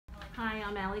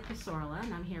I'm Allie Casorla,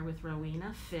 and I'm here with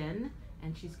Rowena Finn,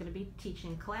 and she's going to be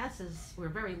teaching classes. We're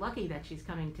very lucky that she's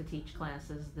coming to teach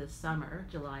classes this summer,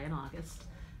 July and August,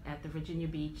 at the Virginia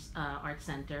Beach Art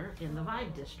Center in the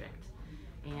Vibe District.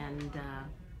 And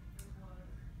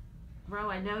Ro,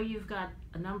 I know you've got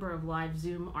a number of live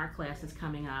Zoom art classes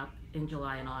coming up in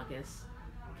July and August.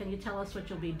 Can you tell us what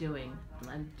you'll be doing?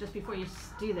 And just before you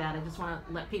do that, I just want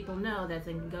to let people know that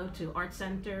they can go to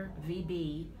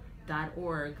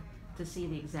artcentervb.org to see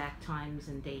the exact times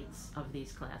and dates of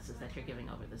these classes that you're giving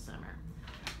over the summer.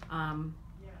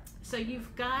 So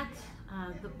you've got,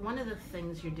 one of the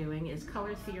things you're doing is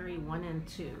Color Theory 1 and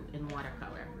 2 in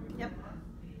watercolor. Yep.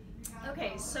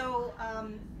 Okay, so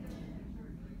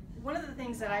one of the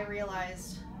things that I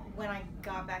realized when I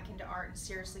got back into art and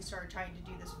seriously started trying to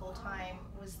do this full time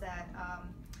was that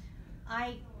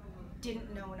I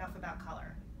didn't know enough about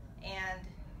color. And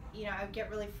you know, I would get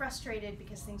really frustrated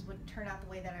because things wouldn't turn out the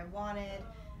way that I wanted.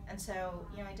 And so,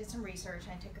 you know, I did some research,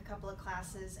 I took a couple of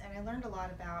classes, and I learned a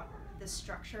lot about the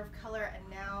structure of color, and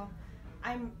now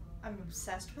I'm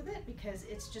obsessed with it because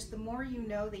it's just the more you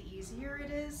know, the easier it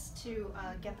is to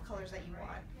get the colors that you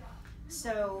want.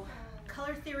 So,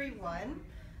 Color Theory 1,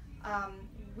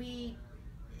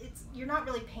 you're not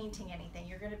really painting anything.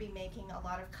 You're going to be making a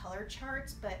lot of color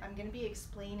charts, but I'm going to be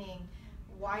explaining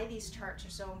why these charts are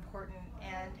so important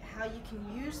and how you can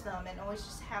use them and always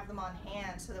just have them on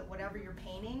hand so that whatever you're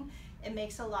painting, it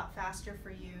makes it a lot faster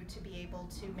for you to be able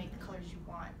to make the colors you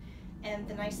want. And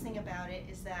the nice thing about it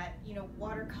is that, you know,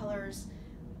 watercolors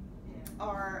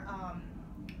are,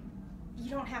 you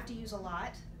don't have to use a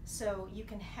lot, so you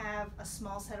can have a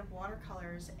small set of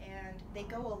watercolors and they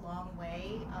go a long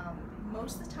way.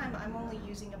 Most of the time I'm only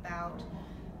using about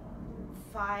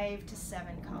 5 to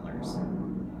 7 colors.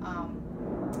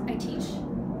 I teach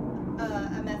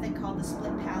a method called the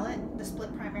split palette, the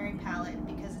split primary palette,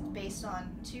 because it's based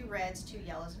on 2 reds, 2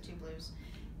 yellows, and 2 blues.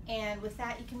 And with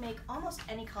that, you can make almost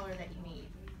any color that you need.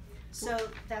 So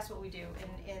that's what we do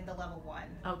in the level 1.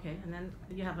 Okay, and then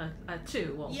you have a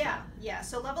 2 also. Yeah.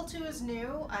 So level 2 is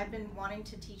new. I've been wanting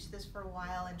to teach this for a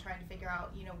while and trying to figure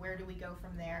out, you know, where do we go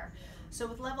from there. So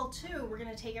with level 2, we're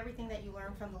going to take everything that you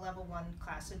learned from the level 1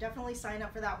 class. So definitely sign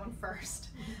up for that one first,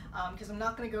 because I'm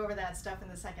not going to go over that stuff in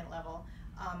the second level.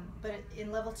 But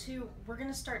in level 2, we're going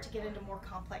to start to get into more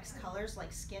complex colors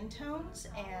like skin tones,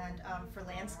 and for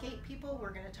landscape people,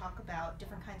 we're going to talk about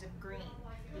different kinds of green,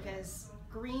 because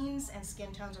greens and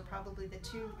skin tones are probably the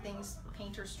 2 things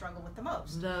painters struggle with the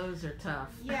most. Those are tough.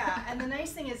 Yeah, and the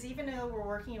nice thing is, even though we're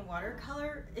working in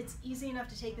watercolor, it's easy enough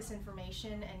to take this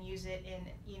information and use it in,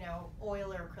 you know,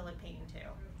 oil or acrylic painting too.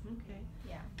 Okay.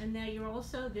 Yeah. And now you're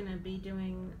also going to be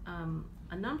doing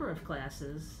a number of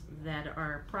classes that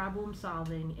are problem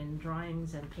solving in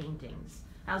drawings and paintings.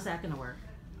 How's that going to work?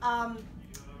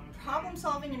 Problem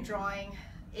solving and drawing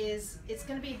it's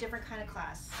going to be a different kind of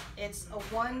class. It's a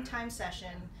one-time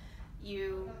session.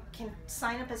 You can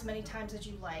sign up as many times as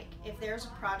you like. If there's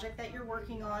a project that you're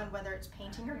working on, whether it's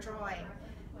painting or drawing,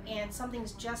 and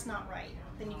something's just not right,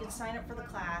 then you can sign up for the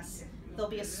class.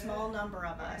 There'll be a small number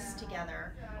of us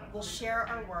together. We'll share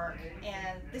our work,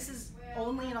 and this is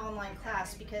only an online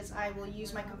class because I will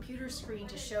use my computer screen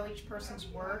to show each person's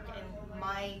work and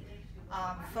my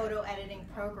photo editing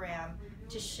program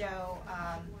to show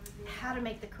how to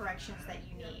make the corrections that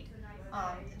you need.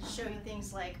 Show you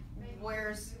things like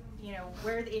where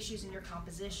are the issues in your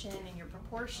composition, in your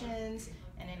proportions,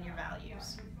 and in your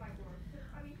values.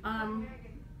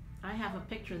 I have a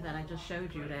picture that I just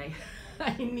showed you today.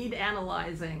 I need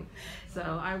analyzing,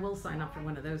 so I will sign up for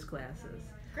one of those classes.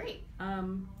 Great.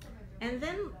 And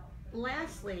then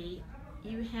lastly,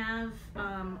 you have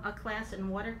a class in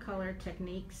watercolor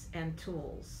techniques and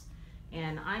tools.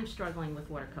 And I'm struggling with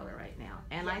watercolor right now.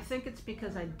 And I think it's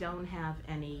because I don't have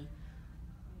any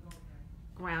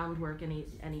groundwork,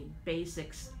 any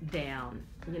basics down.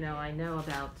 You know, I know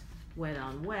about wet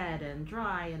on wet and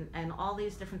dry and all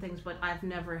these different things, but I've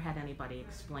never had anybody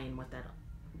explain what that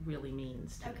really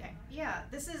means to me. Okay, yeah,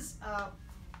 this is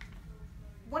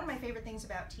one of my favorite things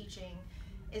about teaching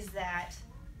is that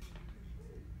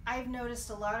I've noticed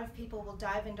a lot of people will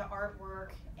dive into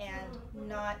artwork and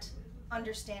not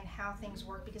understand how things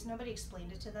work because nobody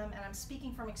explained it to them, and I'm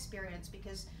speaking from experience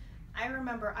because I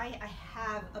remember I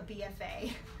have a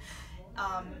BFA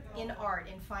in art,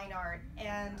 in fine art,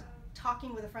 and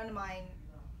talking with a friend of mine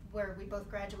where we both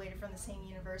graduated from the same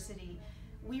university,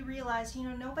 we realized, you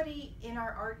know, nobody in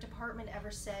our art department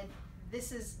ever said,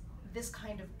 this is this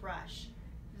kind of brush.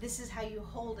 this is how you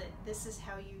hold it, this is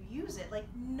how you use it. Like,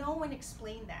 no one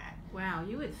explained that. Wow,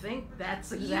 you would think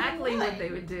that's exactly what they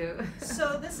would do.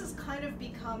 So this has kind of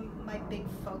become my big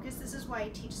focus. This is why I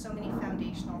teach so many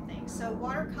foundational things. So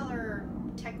watercolor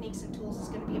techniques and tools is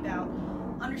going to be about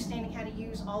understanding how to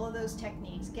use all of those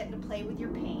techniques, getting to play with your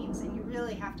paints, and you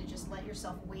really have to just let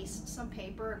yourself waste some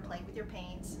paper and play with your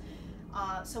paints.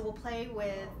 So we'll play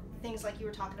with things like you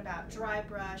were talking about, dry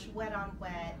brush, wet on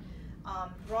wet.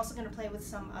 We're also going to play with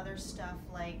some other stuff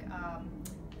like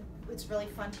it's really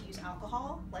fun to use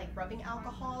alcohol, like rubbing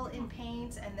alcohol in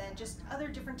paints, and then just other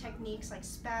different techniques like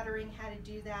spattering, how to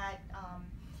do that.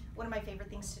 One of my favorite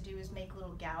things to do is make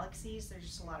little galaxies. They're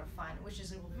just a lot of fun, which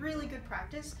is a really good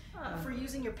practice for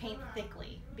using your paint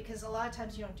thickly, because a lot of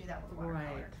times you don't do that with watercolor.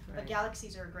 Right. But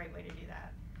galaxies are a great way to do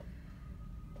that.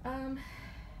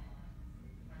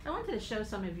 I wanted to show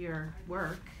some of your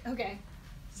work. Okay.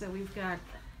 So we've got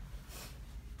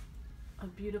a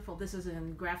beautiful, this is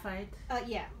in graphite?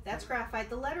 Yeah, that's graphite.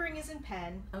 The lettering is in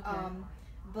pen. Okay.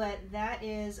 But that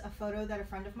is a photo that a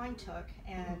friend of mine took,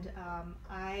 and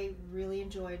I really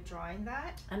enjoyed drawing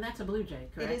that. And that's a blue jay,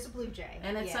 correct? It is a blue jay.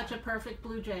 And it's such a perfect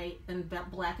blue jay in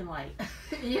black and white.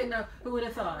 You know, who would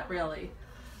have thought, really?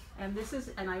 And this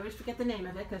is, and I always forget the name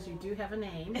of it because you do have a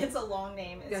name. It's a long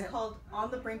name. It's called On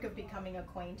the Brink of Becoming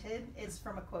Acquainted. It's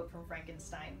from a quote from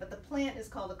Frankenstein. But the plant is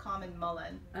called a common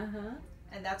mullein.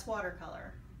 And that's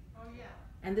watercolor. Oh, yeah.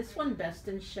 And this one best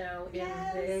in show in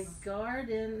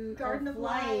the Garden of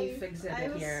Life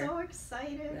exhibit here. I was so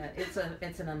excited. It's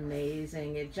an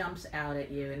amazing, it jumps out at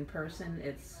you in person.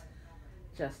 It's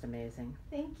just amazing.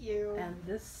 Thank you. And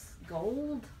this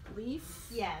gold leaf?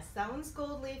 Yes, that one's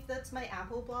gold leaf. That's my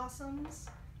apple blossoms.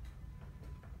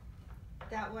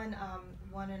 That one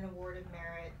won an award of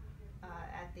merit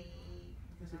at the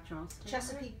Is it Charleston?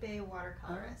 Chesapeake Bay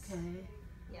Watercolorist. Okay.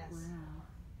 Yes. Wow.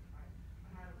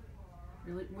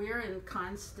 Really, we're in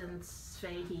Constance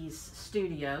Fahey's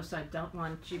studio, so I don't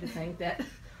want you to think that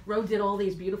Ro did all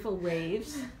these beautiful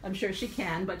waves. I'm sure she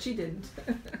can, but she didn't.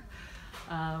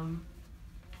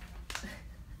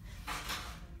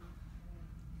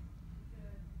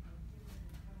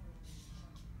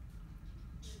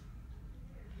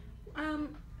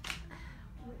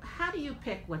 How do you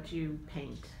pick what you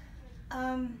paint?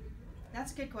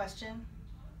 That's a good question.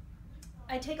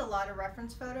 I take a lot of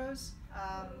reference photos.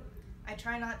 I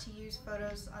try not to use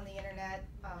photos on the internet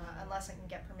unless I can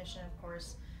get permission, of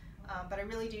course. But I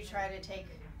really do try to take,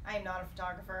 I am not a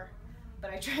photographer,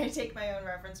 but I try to take my own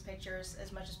reference pictures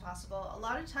as much as possible. A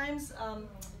lot of times,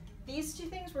 these two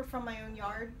things were from my own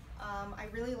yard. I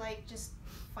really like just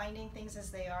finding things as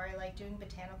they are. I like doing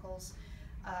botanicals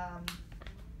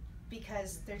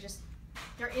because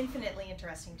they're infinitely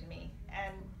interesting to me.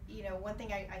 And you know, one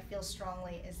thing I feel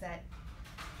strongly is that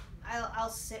I'll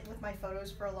sit with my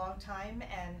photos for a long time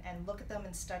and look at them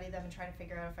and study them and try to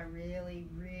figure out if I really,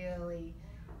 really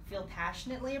feel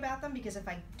passionately about them, because if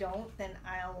I don't, then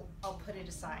I'll put it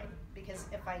aside. Because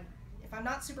if I'm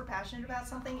not super passionate about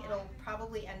something, it'll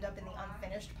probably end up in the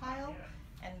unfinished pile,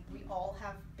 and we all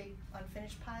have big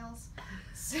unfinished piles.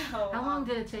 So how long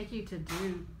did it take you to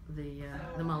do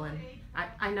the mullein?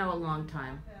 I know a long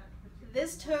time.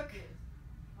 This took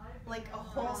like a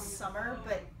whole summer,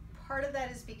 but part of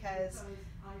that is because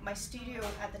my studio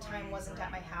at the time wasn't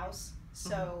at my house,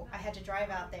 so I had to drive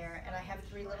out there, and I have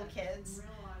 3 little kids,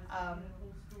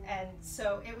 and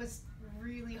so it was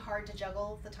really hard to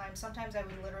juggle the time. Sometimes I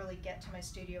would literally get to my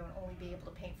studio and only be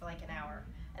able to paint for like an hour,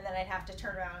 and then I'd have to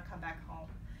turn around and come back home.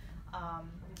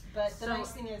 But the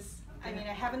nice thing is, I mean,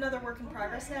 I have another work in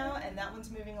progress now, and that one's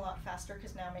moving a lot faster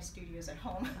because now my studio's at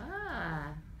home.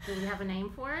 Do we have a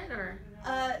name for it, or?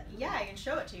 Yeah, I can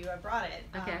show it to you. I brought it.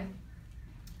 Okay.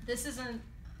 This is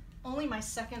only my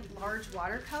second large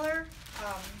watercolor.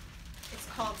 It's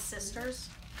called Sisters.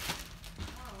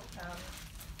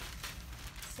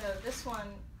 So this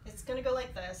one, it's going to go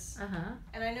like this.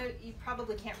 And I know you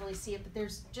probably can't really see it, but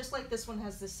there's, just like this one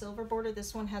has the silver border,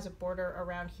 this one has a border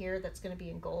around here that's going to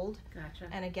be in gold. Gotcha.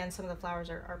 And again, some of the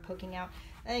flowers are poking out.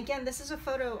 And again, this is a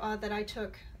photo that I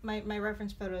took, my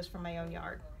reference photos from my own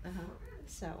yard.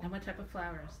 So. And what type of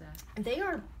flower is that? They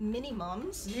are mini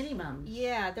mums. Mini mums?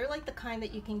 Yeah, they're like the kind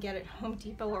that you can get at Home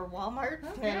Depot or Walmart.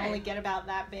 Okay. They only get about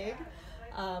that big.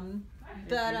 Yeah.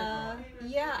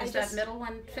 Is that middle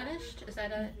one finished? Is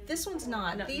that a? This one's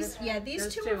not. No, these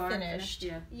two are finished.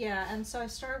 Yeah, and so I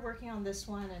started working on this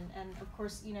one, and of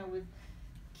course, you know, with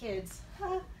kids,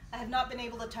 I have not been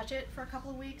able to touch it for a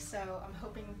couple of weeks, so I'm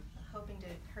hoping to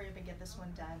hurry up and get this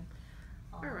one done.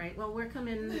 All right, well, we're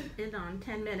coming in on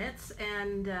 10 minutes,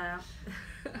 and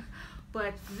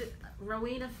But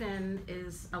Rowena Finn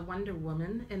is a Wonder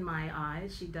Woman in my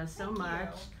eyes. She does so Thank you.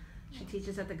 much. She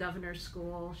teaches at the governor's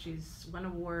school. She's won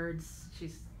awards.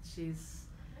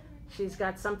 She's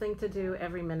got something to do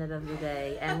every minute of the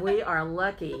day, and we are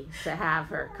lucky to have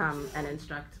her come and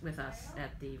instruct with us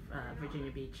at the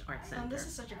Virginia Beach Art Center. This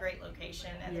is such a great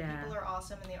location, and Yeah. the people are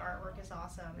awesome, and the artwork is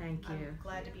awesome. Thank you. I'm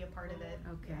glad to be a part of it.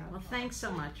 Okay. Well, thanks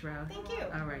so much, Ro. Thank you.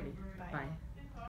 Alrighty. Bye. Bye.